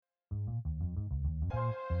Hey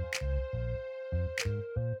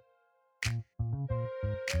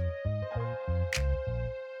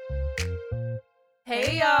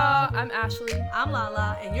y'all, I'm Ashley. I'm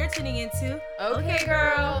Lala, and you're tuning into Okay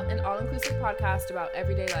Girl, an all-inclusive podcast about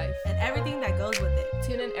everyday life and everything that goes with it.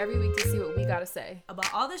 Tune in every week to see what we gotta say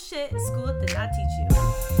about all the shit school did not teach you.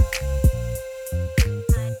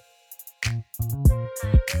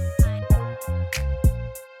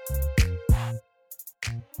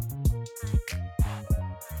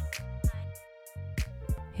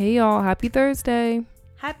 Hey y'all, happy Thursday.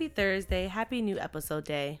 Happy Thursday. Happy new episode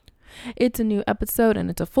day. It's a new episode and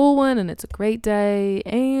it's a full one and it's a great day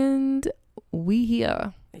and we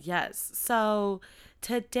here. Yes. So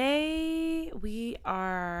today we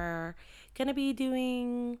are gonna be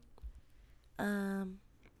doing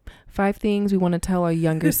 5 things we want to tell our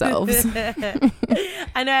younger selves.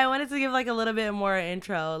 I know I wanted to give like a little bit more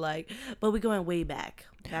intro, but we're going way back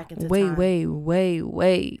into time.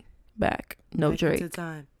 way back. No back Drake. Into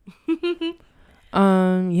time.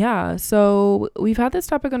 Yeah, so we've had this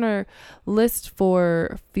topic on our list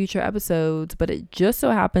for future episodes, but it just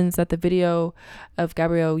so happens that the video of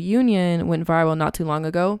Gabrielle Union went viral not too long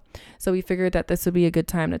ago. So we figured that this would be a good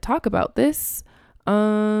time to talk about this.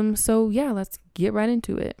 So yeah, let's get right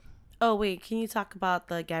into it. Oh wait, can you talk about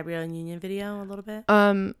the Gabrielle Union video a little bit?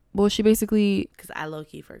 Well, she basically, because I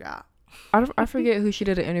low-key forgot. I forget who she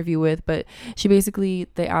did an interview with, but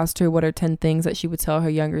they asked her what are 10 things that she would tell her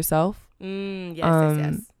younger self.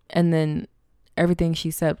 Yes. And then everything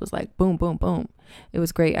she said was like boom, boom, boom. It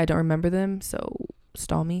was great. I don't remember them, so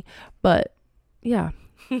stall me. But yeah,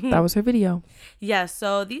 that was her video. Yeah,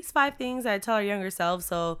 so these 5 things I tell our younger selves.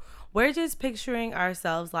 So we're just picturing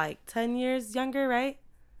ourselves like 10 years younger, right?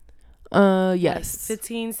 Yes. Like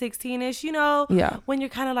 15, 16-ish, you know? Yeah. When you're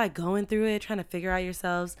kind of like going through it, trying to figure out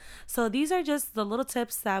yourselves. So these are just the little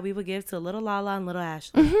tips that we would give to little Lala and little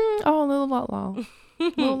Ashley. Mm-hmm. Oh, little Lala.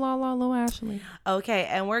 Little Lala, little Ashley. Okay,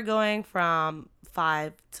 and we're going from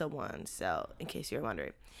 5 to 1, so in case you're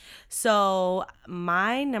wondering. So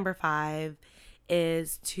my number 5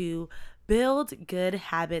 is to build good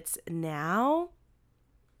habits now.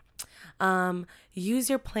 Use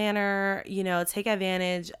your planner, take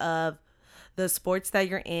advantage of the sports that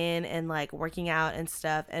you're in and like working out and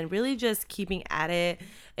stuff and really just keeping at it.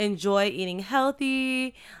 Enjoy eating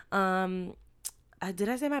healthy. Did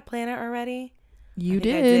I say my planner already? I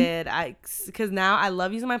did. Because now I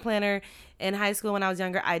love using my planner. In high school when I was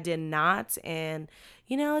younger, I did not. And,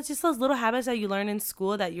 it's just those little habits that you learn in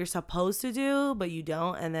school that you're supposed to do, but you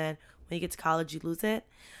don't. And then when you get to college, you lose it.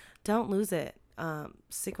 Don't lose it.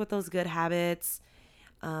 Stick with those good habits.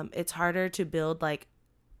 It's harder to build like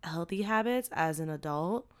healthy habits as an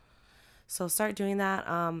adult. So start doing that.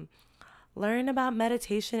 Learn about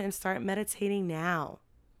meditation and start meditating now.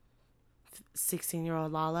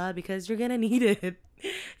 16-year-old Lala, because you're gonna need it.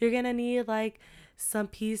 You're gonna need like some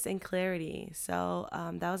peace and clarity. So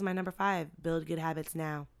that was my number 5. Build good habits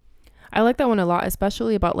now. I like that one a lot,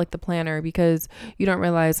 especially about like the planner, because you don't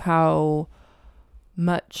realize how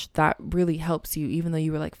much that really helps you, even though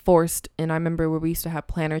you were like forced. And I remember where we used to have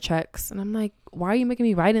planner checks and I'm like, why are you making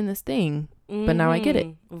me write in this thing? But now I get it.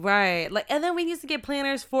 Right. And then we used to get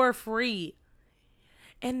planners for free,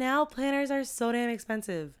 and now planners are so damn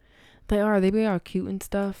expensive. They be all cute and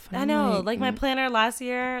stuff. I know. Like my planner last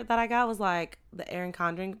year that I got was like, the Erin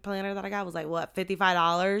Condren planner that I got was like, what,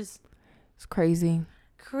 $55? It's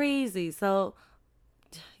crazy. So,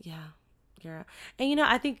 yeah. And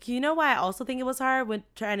I think, why I also think it was hard when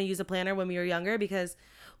trying to use a planner when we were younger, because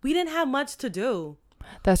we didn't have much to do.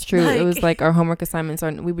 That's true. It was like our homework assignments,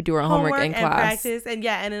 we would do our homework in class. Practice. And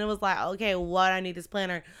then it was like, okay, what, I need this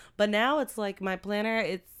planner. But now it's like my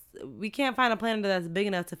planner, we can't find a planner that's big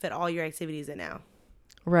enough to fit all your activities in now.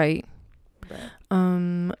 Right. But,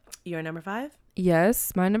 your number 5?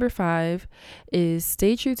 Yes, my number 5 is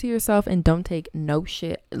stay true to yourself and don't take no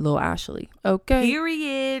shit, little Ashley. Okay.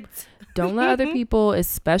 Period. Don't let other people,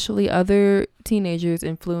 especially other teenagers,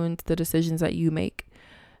 influence the decisions that you make.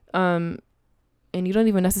 And you don't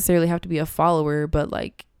even necessarily have to be a follower, but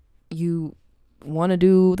like you want to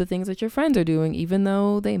do the things that your friends are doing, even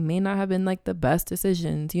though they may not have been like the best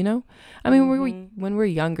decisions, I mean, when we're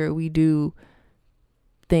younger, we do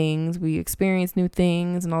things, we experience new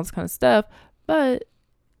things and all this kind of stuff, but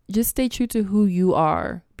just stay true to who you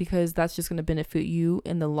are, because that's just going to benefit you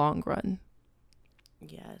in the long run.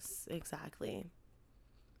 Yes, exactly.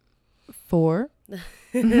 4.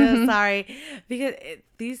 Sorry, because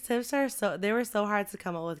these tips were so hard to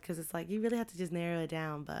come up with, because it's like you really have to just narrow it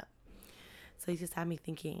down, but So you just had me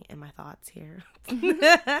thinking in my thoughts here.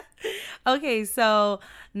 Okay, so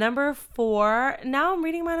number 4. Now I'm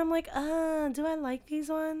reading mine. I'm like, do I like these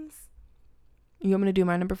ones? You want me to do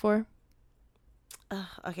my number 4?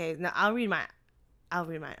 Okay, now I'll read mine.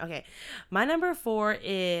 Okay, my number 4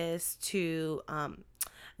 is to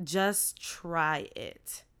just try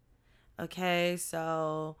it. Okay,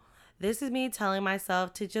 so this is me telling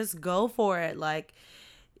myself to just go for it. Like,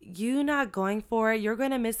 you not going for it, you're going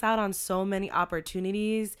to miss out on so many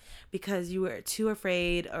opportunities because you were too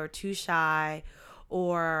afraid or too shy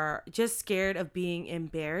or just scared of being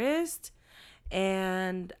embarrassed.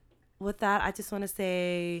 And with that, I just want to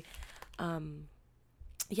say,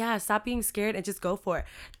 yeah, stop being scared and just go for it.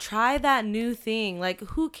 Try that new thing. Like,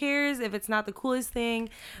 who cares if it's not the coolest thing,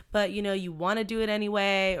 but you want to do it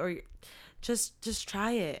anyway, or just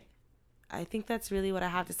try it. I think that's really what I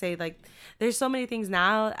have to say. Like, there's so many things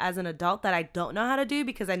now as an adult that I don't know how to do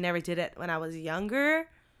because I never did it when I was younger,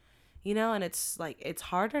 and it's like, it's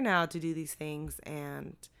harder now to do these things.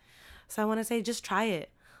 And so I want to say, just try it.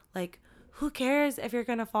 Like, who cares if you're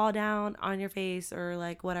going to fall down on your face or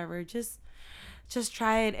like whatever, just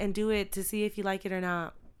try it and do it to see if you like it or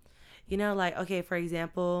not. Like, okay, for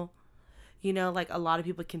example, like a lot of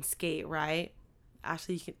people can skate, right?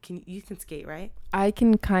 Ashley, you can skate, right? I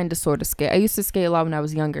can kind of sort of skate. I used to skate a lot when I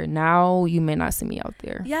was younger. Now you may not see me out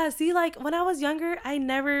there. Yeah, see, like when I was younger, I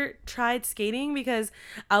never tried skating because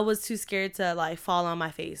I was too scared to like fall on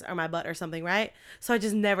my face or my butt or something, right? So I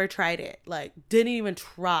just never tried it. Like, didn't even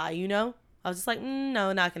try, I was just like,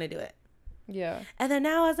 no, not gonna do it. Yeah. And then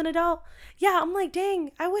now as an adult, yeah, I'm like,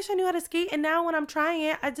 dang, I wish I knew how to skate. And now when I'm trying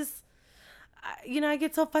it, I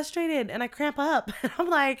get so frustrated and I cramp up.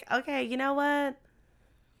 I'm like, okay, you know what?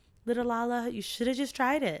 Little Lala, you should have just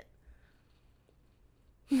tried it.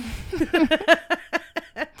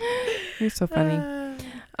 You're so funny.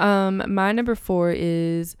 My number 4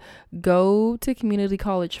 is go to community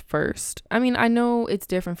college first. I mean, I know it's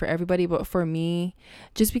different for everybody, but for me,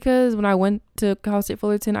 just because when I went to Cal State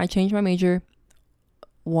Fullerton, I changed my major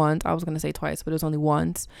once. I was going to say twice, but it was only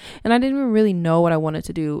once. And I didn't even really know what I wanted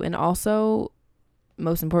to do. And also,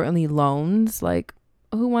 most importantly, loans. Like,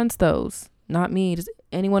 who wants those? Not me. Does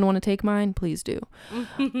anyone want to take mine? Please do.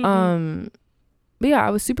 But yeah, I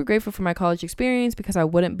was super grateful for my college experience because I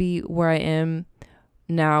wouldn't be where I am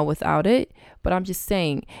now without it. But I'm just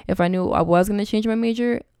saying, if I knew I was going to change my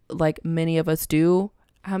major, like many of us do,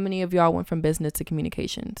 how many of y'all went from business to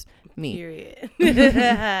communications? Me. Period.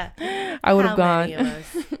 I would have gone.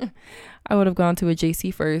 I would have gone to a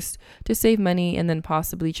JC first to save money and then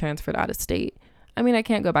possibly transferred out of state. I mean, I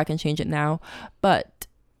can't go back and change it now, but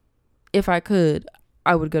if I could,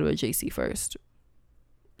 I would go to a JC first.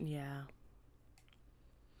 Yeah.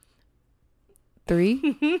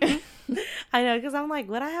 3? I know, because I'm like,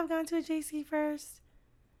 would I have gone to a JC first?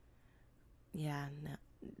 Yeah, no.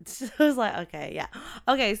 So I was like, okay, yeah.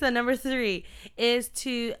 Okay, so number 3 is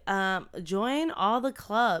to join all the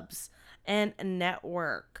clubs and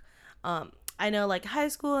network. I know, like high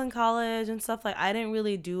school and college and stuff, like I didn't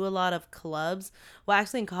really do a lot of clubs. Well,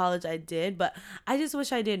 actually in college I did, but I just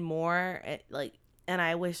wish I did more, and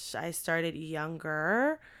I wish I started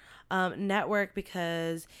younger. Network,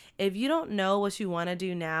 because if you don't know what you want to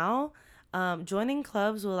do now, joining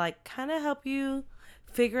clubs will like kind of help you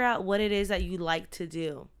figure out what it is that you like to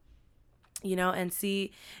do, and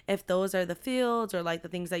see if those are the fields or like the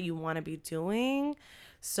things that you want to be doing.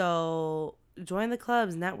 So join the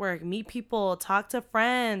clubs, network, meet people, talk to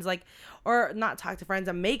friends, or not talk to friends,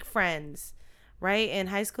 and make friends, right? In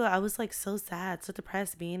high school, I was like so sad, so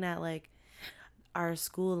depressed being at like our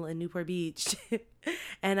school in Newport Beach.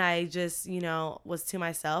 And I just, was to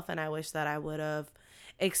myself, and I wish that I would have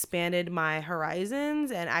expanded my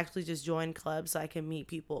horizons and actually just joined clubs so I can meet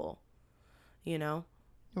people,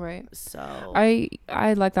 Right. So I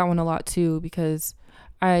like that one a lot too, because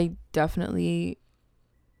I definitely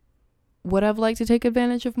would have liked to take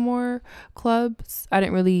advantage of more clubs. I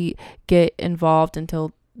didn't really get involved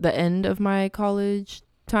until the end of my college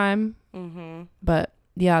time. Mm-hmm. But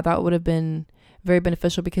yeah, that would have been very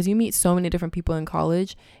beneficial because you meet so many different people in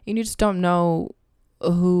college and you just don't know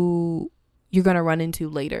who you're going to run into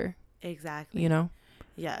later. Exactly.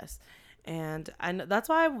 Yes. And I know that's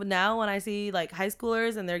why now when I see like high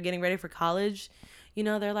schoolers and they're getting ready for college,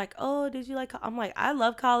 they're like, oh, did you like, I'm like, I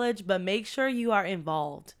love college, but make sure you are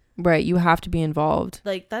involved. Right. You have to be involved.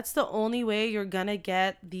 Like, that's the only way you're going to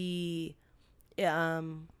get the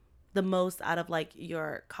most out of like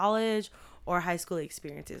your college or high school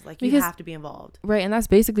experiences. Like, you have to be involved. Right. And that's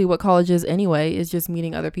basically what college is anyway, is just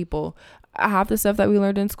meeting other people. Half the stuff that we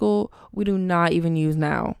learned in school, we do not even use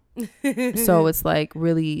now. So it's like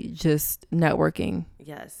really just networking.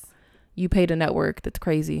 Yes. You pay to network. That's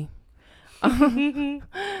crazy. My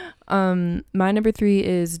number 3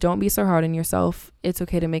 is don't be so hard on yourself. It's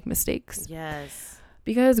okay to make mistakes. Yes.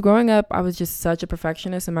 Because growing up, I was just such a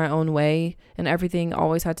perfectionist in my own way, and everything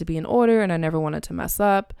always had to be in order, and I never wanted to mess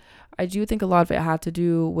up. I do think a lot of it had to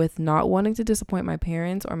do with not wanting to disappoint my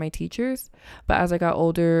parents or my teachers. But as I got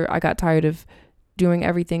older, I got tired of doing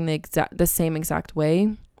everything the same exact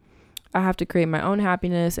way. I have to create my own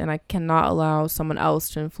happiness, and I cannot allow someone else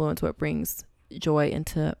to influence what brings joy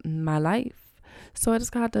into my life. So I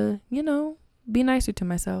just got to, be nicer to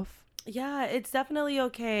myself. Yeah, it's definitely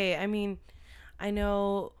okay. I mean, I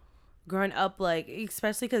know growing up, like,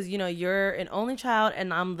 especially because, you're an only child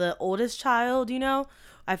and I'm the oldest child,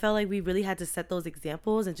 I felt like we really had to set those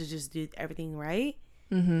examples and to just do everything right.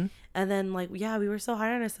 Mm-hmm. And then, like, yeah, we were so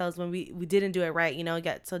hard on ourselves when we didn't do it right,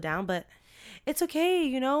 get so down. But it's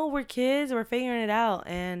okay, we're kids, we're figuring it out.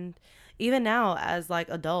 And even now, as, like,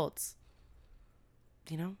 adults,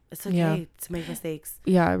 it's okay to make mistakes.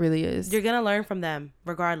 Yeah, it really is. You're going to learn from them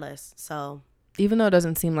regardless. So even though it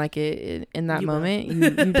doesn't seem like it in that moment, you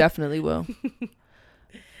definitely will.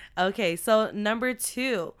 Okay, so number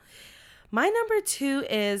 2. My number 2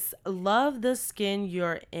 is love the skin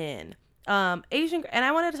you're in. Asian, and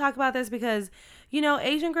I wanted to talk about this because,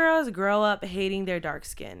 Asian girls grow up hating their dark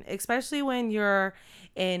skin, especially when you're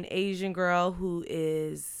an Asian girl who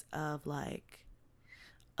is of like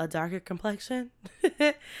a darker complexion.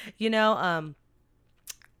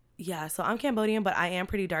 Yeah, so I'm Cambodian, but I am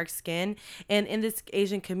pretty dark skinned. And in this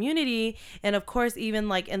Asian community, and of course, even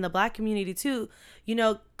like in the Black community too,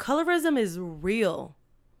 colorism is real.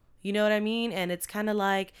 You know what I mean? And it's kind of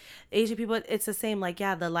like Asian people, it's the same. Like,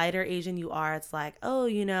 yeah, the lighter Asian you are, it's like, oh,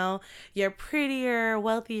 you're prettier,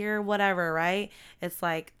 wealthier, whatever, right? It's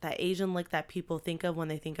like that Asian look that people think of when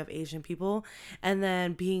they think of Asian people. And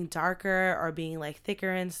then being darker or being like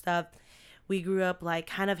thicker and stuff, we grew up like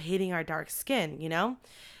kind of hating our dark skin,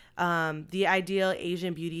 the ideal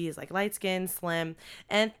Asian beauty is like light skin, slim,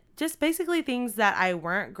 and just basically things that I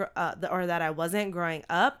weren't or that I wasn't growing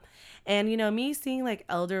up. And me seeing like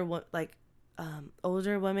older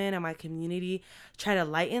women in my community try to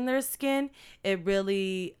lighten their skin, it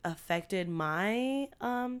really affected my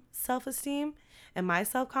self-esteem and my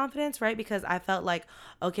self-confidence, right? Because I felt like,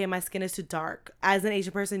 okay, my skin is too dark. As an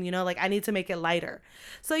Asian person, like I need to make it lighter.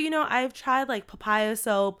 So, I've tried like papaya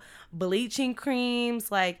soap, bleaching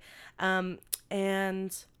creams, like, and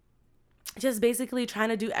just basically trying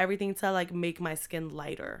to do everything to like make my skin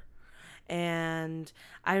lighter. And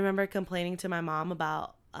I remember complaining to my mom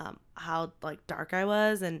about how like dark I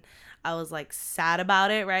was, and I was like sad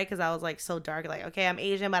about it, right? Because I was like so dark, like, okay, I'm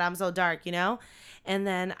Asian, but I'm so dark, And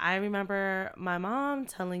then I remember my mom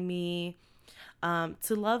telling me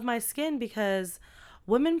to love my skin because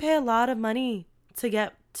women pay a lot of money to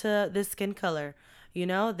get to this skin color.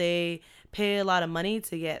 They pay a lot of money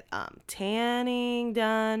to get tanning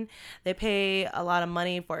done. They pay a lot of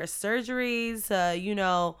money for surgeries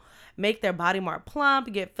to, make their body more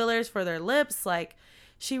plump, get fillers for their lips. Like,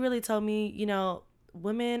 she really told me,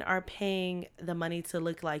 women are paying the money to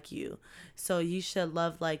look like you. So you should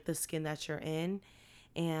love like the skin that you're in.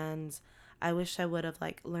 And I wish I would have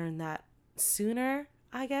like learned that sooner,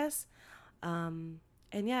 I guess. And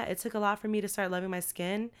yeah, it took a lot for me to start loving my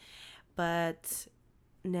skin. But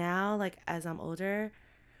now, like as I'm older,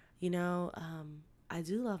 I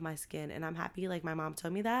do love my skin, and I'm happy like my mom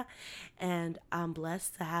told me that, and I'm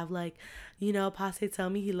blessed to have like, Pase tell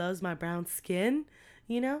me he loves my brown skin,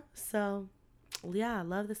 so yeah,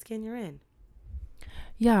 love the skin you're in.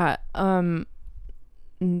 Yeah,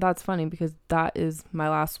 that's funny because that is my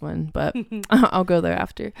last one, but I'll go there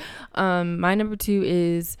after. My number 2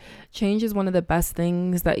 is change is one of the best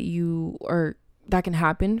things that that can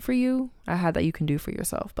happen for you. I had that you can do for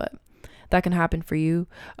yourself, but that can happen for you.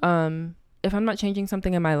 If I'm not changing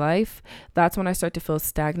something in my life, that's when I start to feel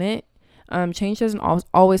stagnant. Change doesn't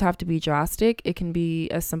always have to be drastic. It can be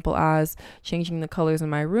as simple as changing the colors in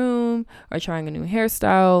my room or trying a new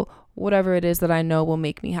hairstyle, whatever it is that I know will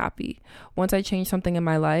make me happy. Once I change something in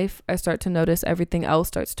my life, I start to notice everything else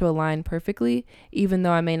starts to align perfectly, even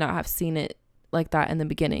though I may not have seen it like that in the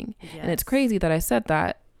beginning. Yes. And it's crazy that I said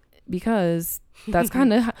that because that's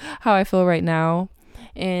kind of how I feel right now.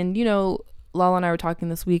 And, Lala and I were talking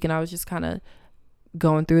this week, and I was just kind of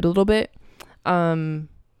going through it a little bit.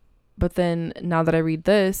 But then now that I read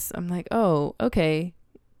this, I'm like, oh, okay,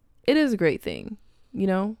 it is a great thing,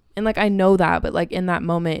 And like, I know that, but like in that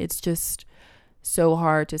moment, it's just so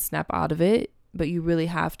hard to snap out of it, but you really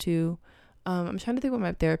have to. I'm trying to think what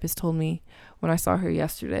my therapist told me when I saw her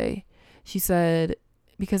yesterday. She said,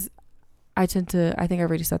 because I think I've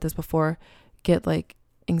already said this before, get like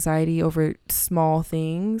anxiety over small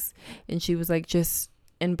things. And she was like, just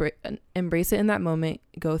embrace it in that moment,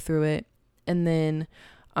 go through it, and then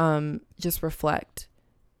just reflect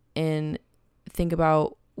and think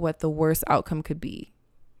about what the worst outcome could be.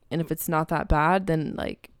 And if it's not that bad, then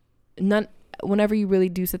like whenever you really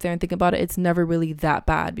do sit there and think about it, it's never really that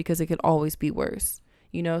bad, because it could always be worse,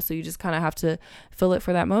 you know? So you just kind of have to feel it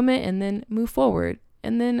for that moment and then move forward.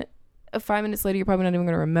 And then 5 minutes later, you're probably not even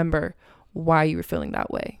going to remember why you were feeling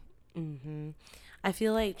that way. I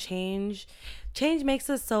feel like change makes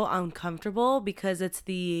us so uncomfortable because it's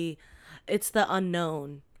the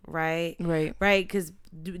unknown, right? Right. Because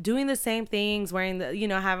doing the same things, wearing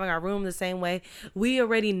having our room the same way, we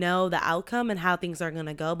already know the outcome and how things are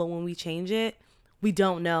gonna go. But when we change it, we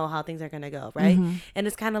don't know how things are gonna go, right? And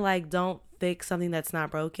it's kind of like, don't fix something that's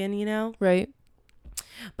not broken, you know? Right.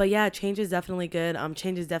 But yeah, change is definitely good.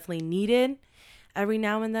 Change is definitely needed every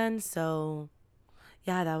now and then. So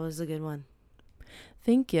yeah, that was a good one.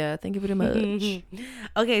 Thank you very much.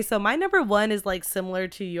 Okay, so my number 1 is like similar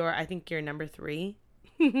to your number 3.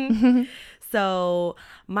 So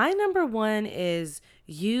my number 1 is,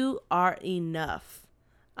 you are enough.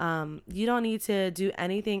 You don't need to do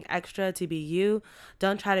anything extra to be you.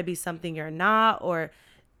 Don't try to be something you're not, or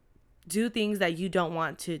do things that you don't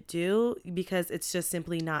want to do, because it's just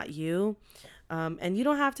simply not you. And you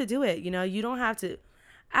don't have to do it. You don't have to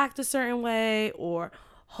act a certain way or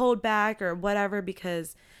hold back or whatever,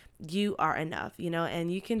 because you are enough,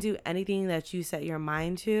 and you can do anything that you set your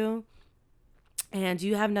mind to, and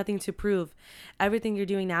you have nothing to prove. Everything you're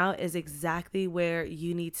doing now is exactly where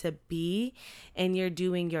you need to be, and you're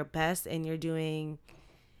doing your best, and you're doing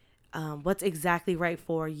what's exactly right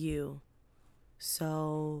for you.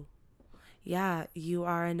 So yeah, you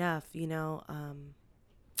are enough,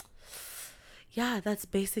 yeah, that's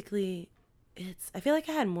basically it. I feel like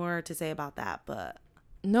I had more to say about that, but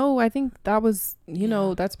no, I think that was,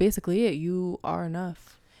 that's basically it. You are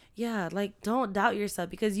enough. Yeah, like, don't doubt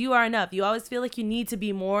yourself, because you are enough. You always feel like you need to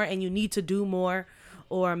be more and you need to do more,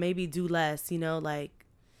 or maybe do less,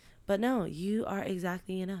 but no, you are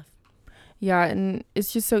exactly enough. Yeah, and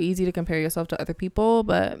it's just so easy to compare yourself to other people,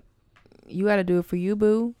 but you got to do it for you,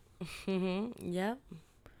 boo. Yep.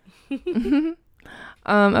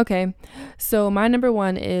 Okay, so my number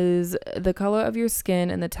 1 is, the color of your skin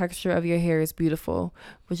and the texture of your hair is beautiful,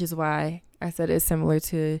 which is why I said it's similar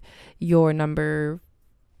to your number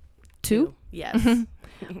 2. Yes.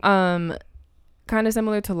 Kind of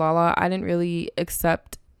similar to Lala. I didn't really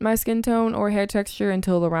accept my skin tone or hair texture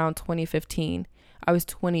until around 2015. I was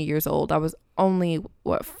 20 years old. I was only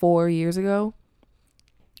 4 years ago,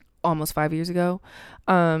 almost 5 years ago.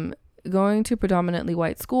 Going to predominantly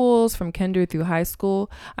white schools from kinder through high school,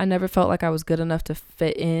 I never felt like I was good enough to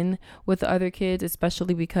fit in with the other kids,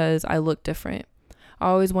 especially because I looked different. I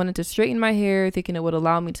always wanted to straighten my hair, thinking it would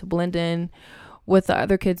allow me to blend in with the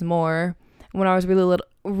other kids more. When I was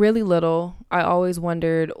really little, I always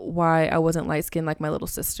wondered why I wasn't light skinned like my little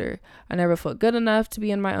sister. I never felt good enough to be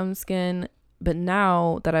in my own skin. But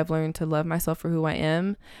now that I've learned to love myself for who I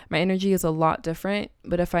am, my energy is a lot different.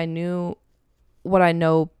 But if I knew what I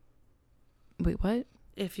know, wait, what?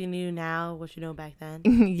 If you knew now what you know back then.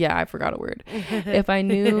 Yeah, I forgot a word. If I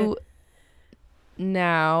knew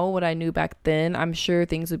now what I knew back then, I'm sure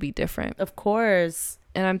things would be different. Of course.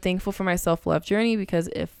 And I'm thankful for my self-love journey, because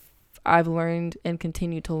if I've learned and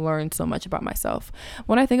continue to learn so much about myself.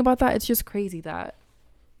 When I think about that, it's just crazy that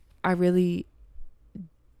I really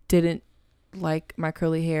didn't like my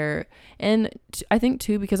curly hair. And I think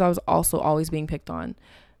too, because I was also always being picked on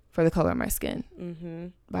for the color of my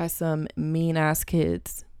skin by some mean ass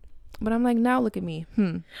kids. But I'm like, now look at me.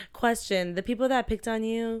 Question: the people that picked on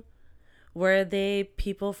you, were they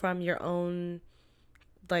people from your own,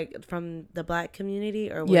 like from the Black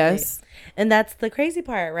community, or were yes? And that's the crazy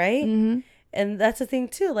part, right? And that's the thing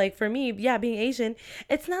too. Like for me, yeah, being Asian,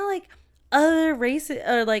 it's not like other races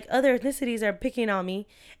or like other ethnicities are picking on me.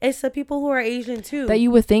 It's the people who are Asian too that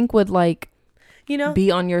you would think would like,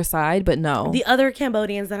 be on your side, but no. The other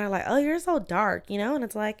Cambodians that are like, oh, you're so dark, and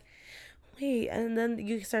it's like, wait, and then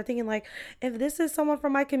you start thinking like, if this is someone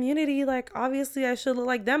from my community, like obviously I should look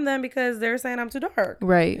like them then, because they're saying I'm too dark.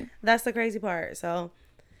 Right. That's the crazy part. So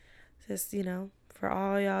just, for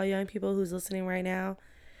all y'all young people who's listening right now,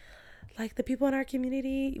 like the people in our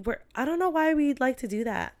community, I don't know why we like to do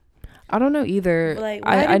that. I don't know either. Like,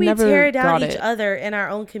 why do we never tear down each other in our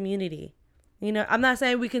own community? I'm not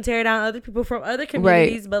saying we can tear down other people from other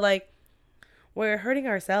communities, right, but like we're hurting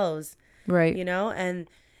ourselves. Right. And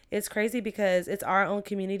it's crazy because it's our own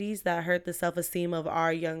communities that hurt the self-esteem of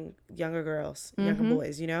our younger girls, younger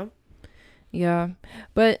boys, you know? Yeah.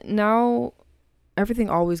 But now everything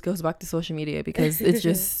always goes back to social media because it's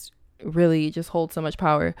just really just holds so much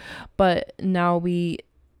power. But now we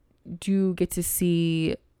do get to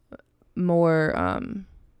see more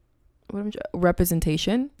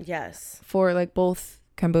representation. Yes. For like both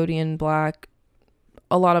Cambodian, Black,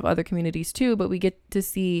 a lot of other communities too, but we get to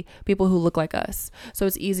see people who look like us. So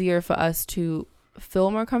it's easier for us to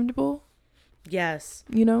feel more comfortable. Yes.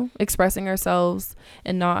 You know, expressing ourselves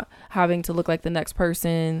and not having to look like the next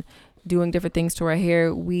person, doing different things to our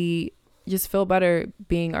hair. We just feel better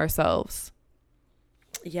being ourselves.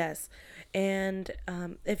 Yes. And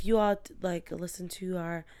if you all like listen to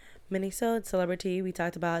our mini-sode Celebrity, we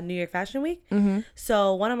talked about New York Fashion Week.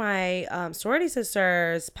 So one of my sorority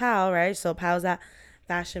sisters, Pal, right? So Pal's at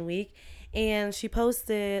Fashion Week, and she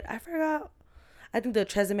posted, I think the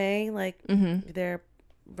Tresemme, like their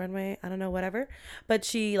runway, I don't know, whatever, but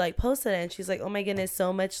she like posted it and she's like, oh my goodness,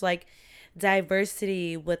 so much like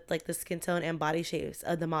diversity with like the skin tone and body shapes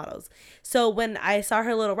of the models. So when I saw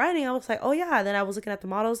her little writing, I was like, oh yeah. Then I was looking at the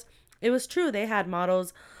models. It was true, they had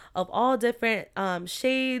models of all different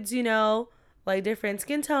shades, you know, like different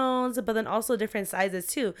skin tones, but then also different sizes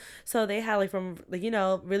too. So they had like from like, you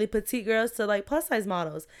know, really petite girls to like plus size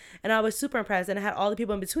models. And I was super impressed, and I had all the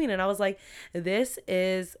people in between, and I was like, this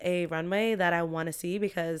is a runway that I want to see,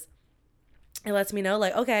 because it lets me know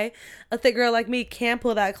like, okay, a thick girl like me can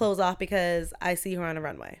pull that clothes off because I see her on a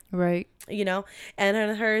runway. Right. You know,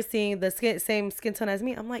 and her seeing the same skin tone as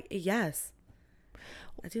me, I'm like, yes.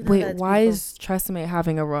 Wait, why is Tresemme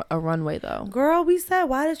having a runway though? Girl, we said,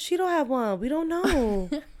 why does she don't have one? We don't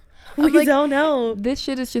know. We don't know. This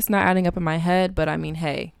shit is just not adding up in my head, but I mean,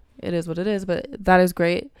 hey, it is what it is. But that is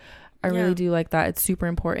great. I really do like that. It's super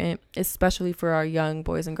important, especially for our young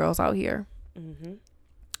boys and girls out here.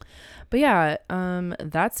 But yeah,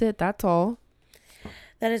 that's it. That's all.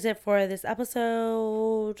 That is it for this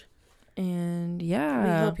episode. And yeah,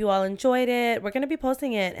 we hope you all enjoyed it. We're gonna be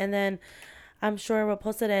posting it, and then I'm sure we'll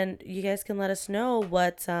post it, and you guys can let us know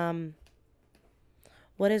what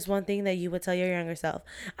is one thing that you would tell your younger self.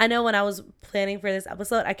 I know when I was planning for this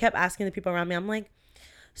episode, I kept asking the people around me, I'm like,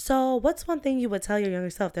 so what's one thing you would tell your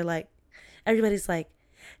younger self? They're like, everybody's like,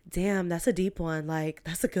 damn, that's a deep one. Like,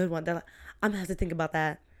 that's a good one. They're like, I'm gonna have to think about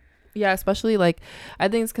that. Yeah, especially like, I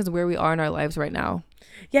think it's because where we are in our lives right now.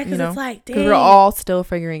 Yeah, because it's like, dang. Because we're all still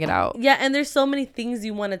figuring it out. Yeah, and there's so many things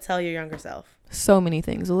you want to tell your younger self. So many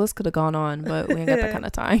things. The list could have gone on, but we ain't got that kind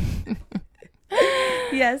of time.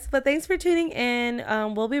 Yes, but thanks for tuning in.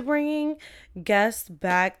 We'll be bringing guests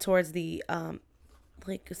back towards the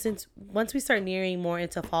since once we start nearing more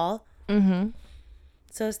into fall.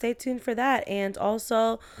 So stay tuned for that. And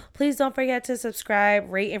also, please don't forget to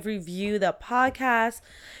subscribe, rate, and review the podcast.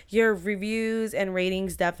 Your reviews and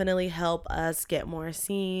ratings definitely help us get more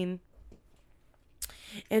seen.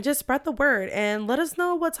 And just spread the word and let us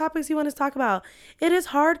know what topics you want us to talk about. It is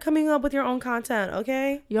hard coming up with your own content,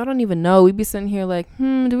 okay? Y'all don't even know. We be sitting here like,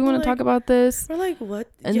 do we want to talk about this? We're like, what?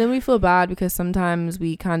 And then we feel bad because sometimes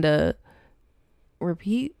we kind of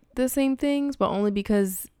repeat the same things, but only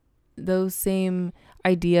because those same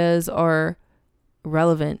ideas are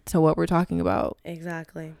relevant to what we're talking about.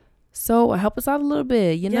 Exactly. So help us out a little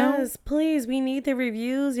bit, you know? Yes, please. We need the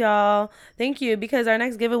reviews, y'all. Thank you. Because our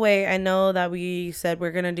next giveaway, I know that we said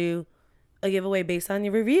we're going to do a giveaway based on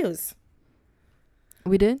your reviews.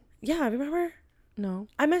 We did? Yeah, remember? No.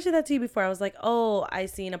 I mentioned that to you before. I was like, oh, I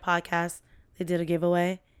seen a podcast. They did a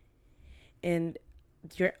giveaway. And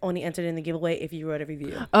you're only entered in the giveaway if you wrote a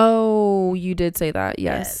review. Oh, you did say that.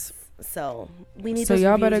 Yes. So we need so those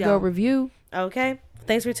y'all reviews, better go review. Okay.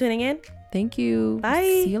 Thanks for tuning in. Thank you. Bye.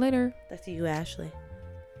 See you later. That's you, Ashley.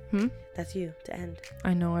 That's you to end.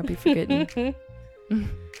 I know, I'd be forgetting.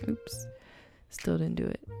 Oops. Still didn't do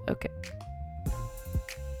it. Okay.